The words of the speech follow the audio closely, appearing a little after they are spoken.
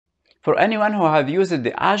For anyone who have used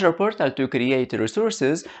the Azure portal to create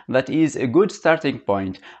resources, that is a good starting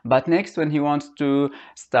point. But next, when he wants to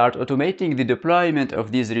start automating the deployment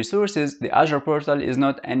of these resources, the Azure portal is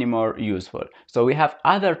not anymore useful. So we have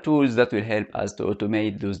other tools that will help us to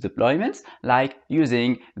automate those deployments, like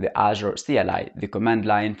using the Azure CLI, the command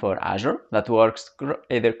line for Azure that works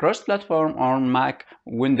either cross-platform on Mac,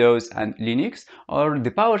 Windows, and Linux, or the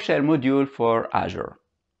PowerShell module for Azure.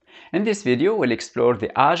 In this video, we'll explore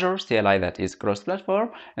the Azure CLI that is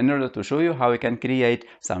cross-platform in order to show you how we can create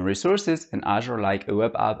some resources in Azure like a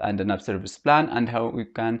web app and an app service plan, and how we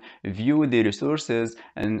can view the resources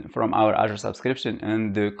from our Azure subscription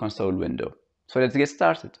in the console window. So let's get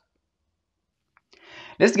started.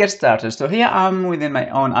 Let's get started. So here I'm within my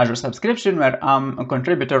own Azure subscription where I'm a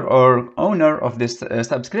contributor or owner of this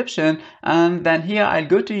subscription, and then here I'll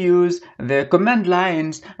go to use the command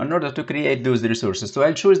lines in order to create those resources. So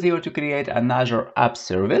I'll choose here to create an Azure app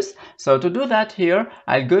service. So to do that here,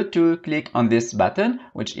 I'll go to click on this button,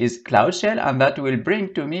 which is Cloud Shell, and that will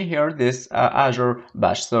bring to me here this Azure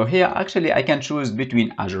Bash. So here actually I can choose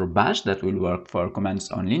between Azure Bash that will work for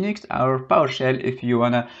commands on Linux, or PowerShell if you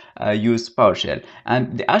wanna use PowerShell.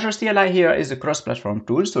 And the Azure CLI here is a cross-platform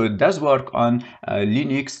tool, so it does work on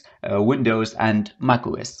Linux, Windows, and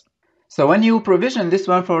macOS. So when you provision this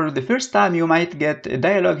one for the first time, you might get a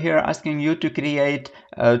dialog here asking you to create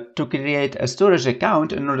a storage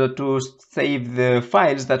account in order to save the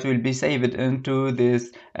files that will be saved into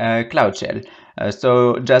this Cloud Shell.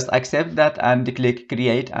 So just accept that and click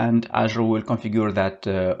create, and Azure will configure that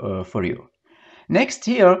for you. Next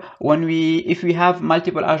here, if we have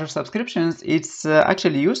multiple Azure subscriptions, it's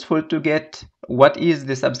actually useful to get what is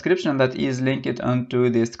the subscription that is linked onto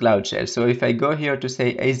this Cloud Shell. So if I go here to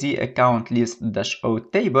say AZ account list-o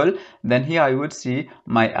table, then here I would see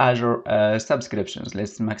my Azure subscriptions.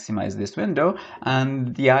 Let's maximize this window,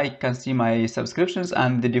 and yeah, I can see my subscriptions,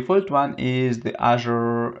 and the default one is the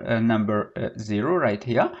Azure number 0 right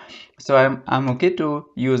here. So I'm okay to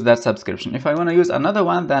use that subscription. If I want to use another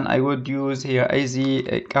one, then I would use here AZ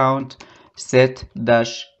account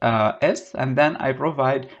set-s, and then I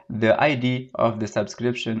provide the ID of the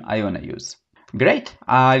subscription I want to use. Great,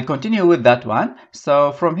 I'll continue with that one.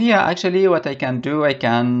 So from here, actually what I can do, I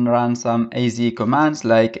can run some AZ commands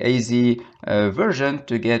like AZ version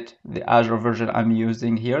to get the Azure version I'm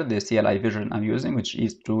using here, the CLI version I'm using, which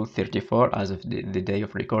is 2.34 as of the day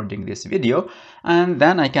of recording this video. And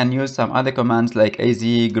then I can use some other commands like AZ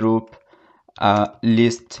group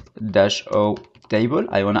list-o table.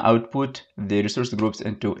 I want to output the resource groups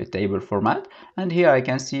into a table format, and here I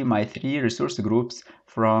can see my 3 resource groups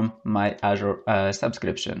from my Azure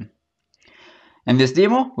subscription. In this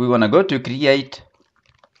demo, we want to go to create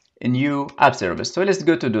a new app service. So let's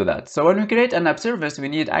go to do that. So when we create an app service, we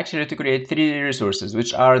need actually to create 3 resources,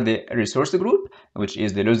 which are the resource group, which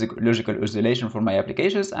is the logical isolation for my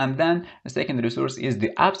applications, and then the second resource is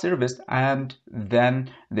the app service, and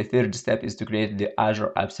then the third step is to create the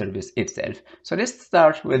Azure app service itself. So let's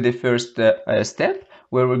start with the first step,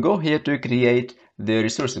 where we go here to create the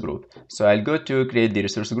resource group. So I'll go to create the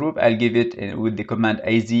resource group. I'll give it with the command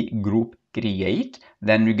AZ group create,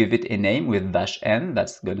 then we give it a name with -n.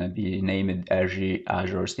 That's gonna be named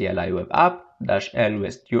Azure CLI Web App -L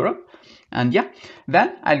West Europe. And yeah,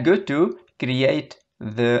 then I'll go to create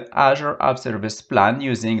the Azure App Service plan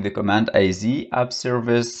using the command AZ App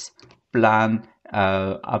Service plan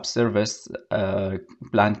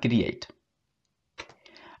plan create.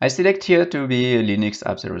 I select here to be a Linux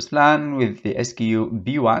App Service plan with the SKU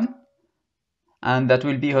B1, and that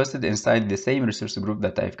will be hosted inside the same resource group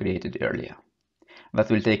that I've created earlier. That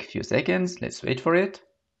will take a few seconds. Let's wait for it.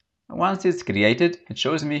 Once it's created, it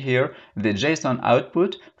shows me here the JSON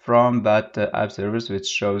output from that app service, which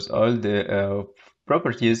shows all the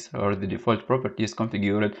properties or the default properties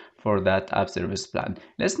configured for that app service plan.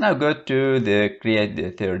 Let's now go to create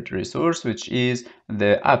the third resource, which is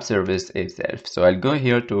the app service itself. So I'll go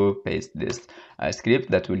here to paste this script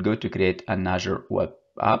that will go to create an Azure web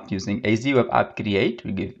app using AZ web app create.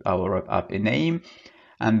 We give our web app a name,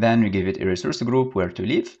 and then we give it a resource group where to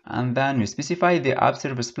live, and then we specify the app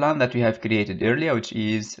service plan that we have created earlier, which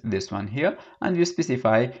is this one here, and we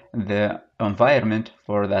specify the environment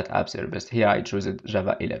for that app service. Here I choose it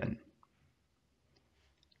Java 11.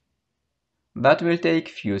 That will take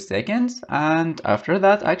a few seconds, and after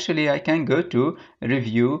that actually I can go to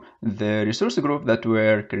review the resource group that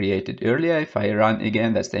were created earlier. If I run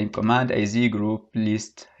again the same command AZ group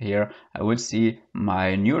list here, I will see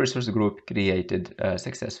my new resource group created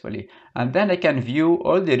successfully, and then I can view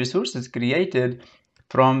all the resources created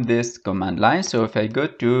from this command line. So if I go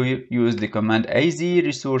to use the command AZ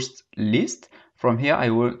resource list From here, I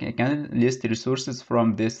can list resources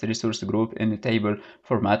from this resource group in a table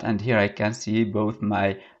format, and here I can see both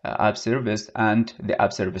my app service and the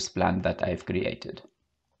app service plan that I've created.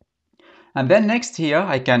 And then next here,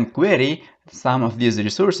 I can query some of these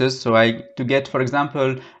resources. So to get, for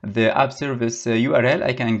example, the app service URL,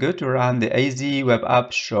 I can go to run the AZ web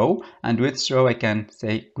app show, and with show, I can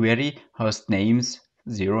say query host names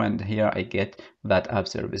 0, and here I get that app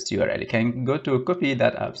service URL. I can go to copy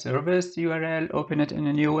that app service URL, open it in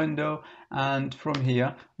a new window, and from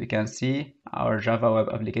here, we can see our Java web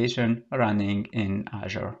application running in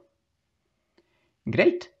Azure.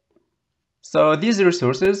 Great. So these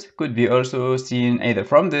resources could be also seen either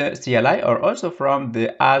from the CLI or also from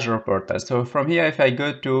the Azure portal. So from here, if I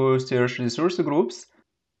go to search resource groups,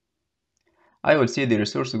 I will see the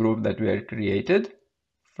resource group that were created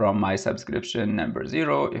from my subscription number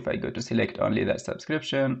 0. If I go to select only that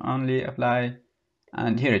subscription, only apply,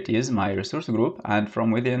 and here it is, my resource group. And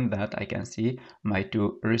from within that, I can see my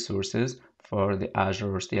 2 resources for the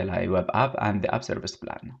Azure CLI web app and the app service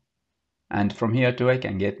plan. And from here too, I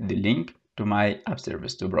can get the link to my app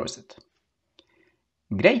service to browse it.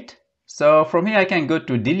 Great. So from here, I can go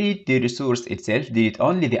to delete the resource itself, delete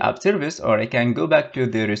only the app service, or I can go back to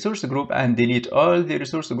the resource group and delete all the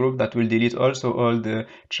resource group. That will delete also all the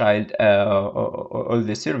child, all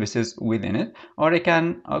the services within it. Or I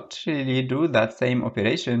can actually do that same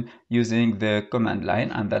operation using the command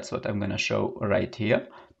line, and that's what I'm going to show right here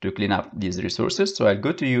to clean up these resources. So I'll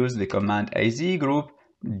go to use the command az group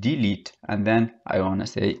delete, and then I want to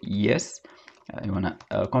say yes. I want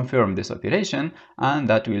to confirm this operation, and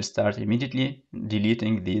that will start immediately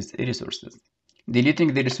deleting these resources.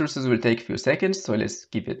 Deleting the resources will take a few seconds, so let's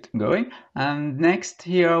keep it going. And next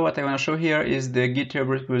here, what I want to show here is the GitHub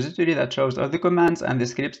repository that shows all the commands and the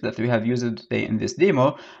scripts that we have used today in this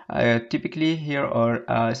demo. Typically here, or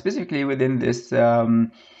specifically within this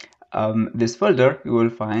this folder, you will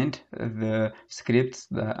find the scripts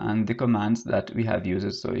and the commands that we have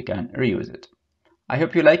used, so you can reuse it. I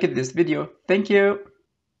hope you liked this video. Thank you.